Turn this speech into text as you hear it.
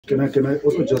Can I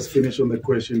also just finish on the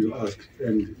question you asked,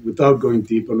 and without going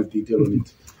deep on the detail on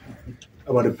it,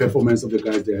 about the performance of the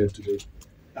guys they had today.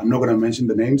 I'm not going to mention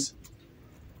the names,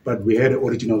 but we had an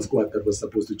original squad that was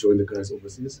supposed to join the guys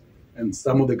overseas, and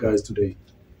some of the guys today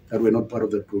that were not part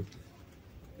of that group,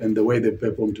 and the way they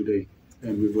performed today,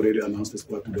 and we've already announced the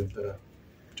squad to them that are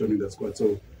joining that squad.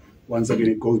 So once again,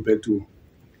 it goes back to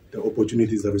the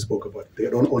opportunities that we spoke about. They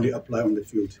don't only apply on the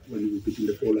field when we're beating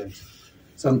the four lines.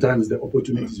 Sometimes the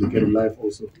opportunities you get in life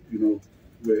also, you know,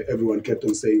 where everyone kept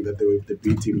on saying that they were the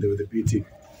B team, they were the B team.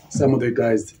 Some of the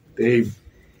guys, they've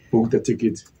booked a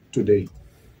ticket today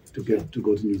to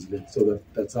go to New Zealand. So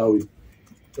that's how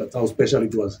special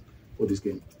it was for this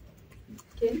game.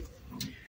 Okay.